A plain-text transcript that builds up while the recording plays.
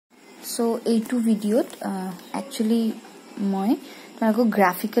So A2 video actually moi তোমাকো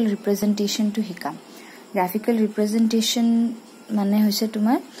graphical representation to hikam. Graphical representation মানে হৈছে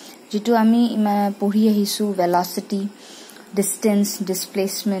তোমাৰ যেটো আমি পঢ়ি আহিছো velocity, distance,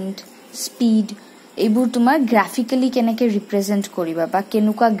 displacement, speed এইবোৰ তোমাৰ graphically কেনেকে represent কৰিবা বা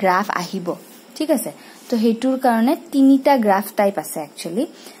কেনুকা গ্ৰাফ আহিব ঠিক আছে তো হেতুৰ কাৰণে তিনিটা গ্ৰাফ টাইপ আছে actually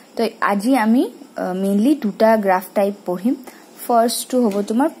তো আজি আমি mainly দুটা গ্ৰাফ টাইপ পঢ়িম First to hobo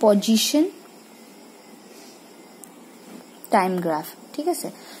tumar position time graph ঠিক আছে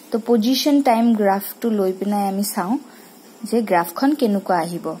তো position time graph to loi pina ami saw je graph khon kenuka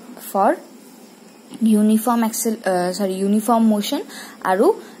ahibo for uniform motion aru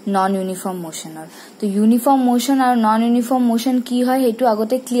non uniform motion to uniform motion aru non uniform motion ki hoy hetu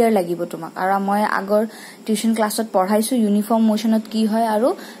agote clear lagibo tumak aru moi agor tuition class ot padhaisu uniform motion ot ki hoy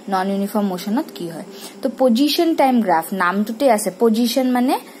aru non uniform motion ot ki hoy to position time graph naam tute ase position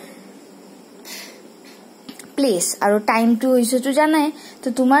mane place aru time to hoise to janai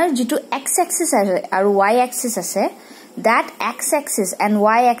to tumar jitu x axis ase aru y axis ase that x axis and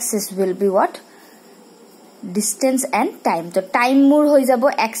y axis will be what distance and time to time mur hoi jabo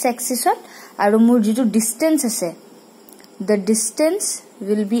x axis ot aru mur jitu distance ase the distance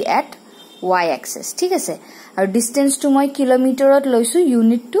will be at y axis ঠিক আছে আৰু distance to মই কিলোমিটাৰত লৈছো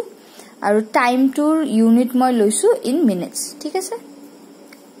unit to আৰু time to unit মই লৈছো in minutes ঠিক আছে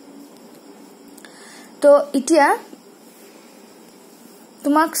তো ইতিয়া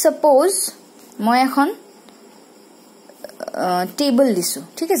তোমাক suppose মই এখন টেবল দিছো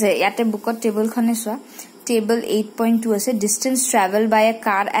ঠিক আছে ইয়াতে বুকত টেবল খনে সোৱা Table 8.2 ase distance traveled by a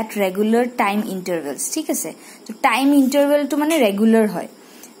car at regular time intervals ठीक আছে तो time interval to माने regular होय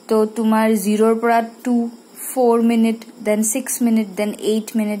तो तुम्हार 0 परा 2 4 minute then 6 minute then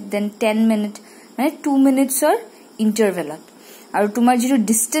 8 minute then 10 minute माने 2 minutes or interval और तुम्हार जो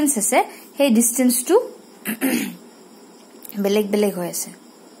distance আছে हे distance to बेलेग होय আছে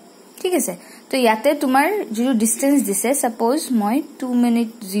ठीक আছে तो याते तुम्हार जो distance दिसे suppose মই 2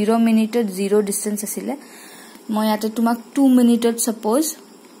 minute 0 minute 0 distance आसिले মই याते तुमाक 2 minute suppose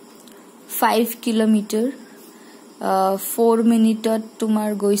 5 kilometer 4 minute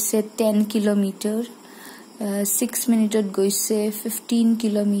तुम्हार गइसे 10 kilometer 6 minute गइसे 15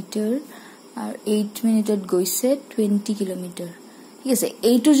 kilometer और 8 minute गइसे 20 kilometer ठीक আছে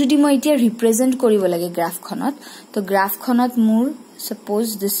এইটো যদি মই এতিয়া ৰিপ্ৰেজেন্ট কৰিব লাগে গ্ৰাফ খনত তো গ্ৰাফ খনত মোৰ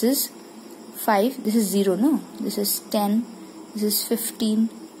suppose this is 5 this is 0 no this is 10 this is 15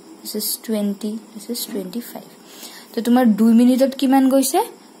 this is 20 this is 25 तो तुम्हार 2 मिनिटत किमान गइसे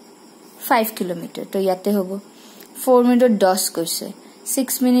 5 किलोमीटर तो याते होबो 4 मिनिटत 10 गइसे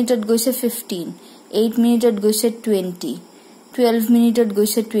 6 मिनिटत गइसे 15 8 मिनिटत गइसे 20 12 मिनिटत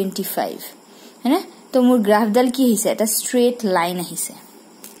गइसे 25 हैना तो मोर ग्राफ डाल की हिसे এটা स्ट्रेट लाइन आहिसे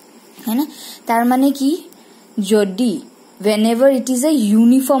हैना तार माने की जदी whenever it is a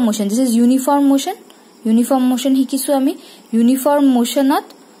uniform motion this is uniform motion हिकिसु आमी uniform motion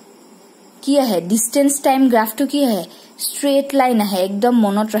ot কি आहे distance time graph to কি आहे straight line आहे एकदम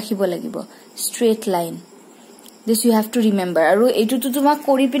মনত ৰাখিব লাগিব straight line this you have to remember আৰু এটো তো তোমাক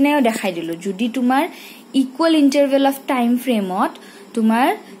কৰি পিনেও দেখাই দিলো যদি তোমাৰ equal interval of time frame ot তোমাৰ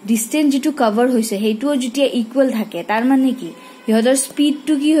distance যেটো কভাৰ হৈছে হেতুও যেতিয়া equal থাকে তাৰ মানে কি ইহতৰ speed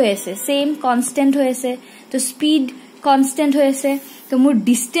to কি হৈ আছে same constant হৈ আছে তো speed constant হৈ আছে তো মোৰ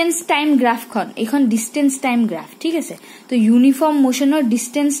distance time graph খন এখন distance time graph ঠিক আছে তো uniform motion or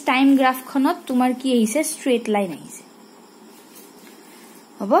distance time graph খনত তোমাৰ কি আহিছে straight line আহিছে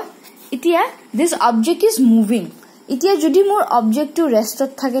হ'ব এতিয়া this object is moving এতিয়া যদি মোৰ object to rest ত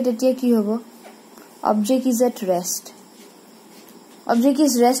থাকে তেতিয়া কি হ'ব object is at rest object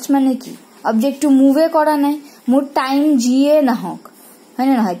is rest মানে কি object to move কৰা নাই মোৰ time জিয়ে না হক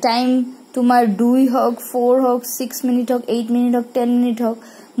হয়নে নহয় time तुम्हार 2 होक 4 होक 6 मिनिट होक 8 मिनिट होक 10 मिनिट होक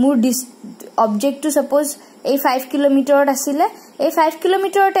मोर object to suppose A 5 kilometre आसिले A 5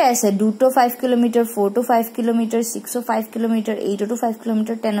 kilometre তে আছে 2 to 5 kilometre 4 to 5 kilometre 6 to 5 kilometre 8 to 5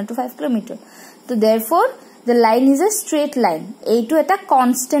 kilometre 10 to 5 kilometre तो therefore the line is a straight line एटु এটা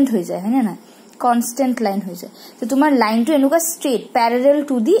कांस्टेंट হৈ যায় হয়নে না कांस्टेंट लाइन হৈ যায় তো তোমার line to এনুকা straight parallel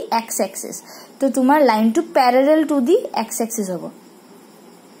to the x axis তো তোমার line to parallel to the x axis হ'ব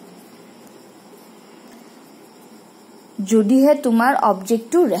যদিহে তোমাৰ অবজেক্ট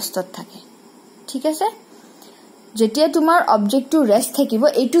টু ৰেষ্টত থাকে ঠিক আছে যেতিয়া তোমাৰ অবজেক্ট টু ৰেষ্ট থাকিব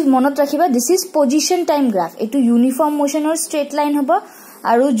এটু মনত ৰাখিবা this is position time graph এটু ইউনিফৰ্ম মোশন অৰ স্ট্ৰেট লাইন হ'ব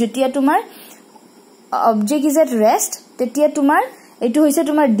আৰু যেতিয়া তোমাৰ অবজেক্ট ইজ এট ৰেষ্ট তেতিয়া তোমাৰ এটু হৈছে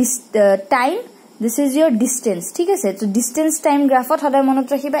তোমাৰ time this is your distance ঠিক আছে তো ডিসটেন্স টাইম গ্ৰাফত সদায় মনত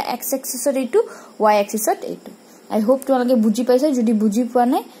ৰাখিবা এক্স এক্সিসত এটু ওয়াই এক্সিসত এটু আই হোপ তোমালোকে বুজি পাইছা যদি বুজি পোৱা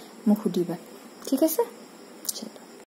নাই মোক সুধিবা ঠিক আছে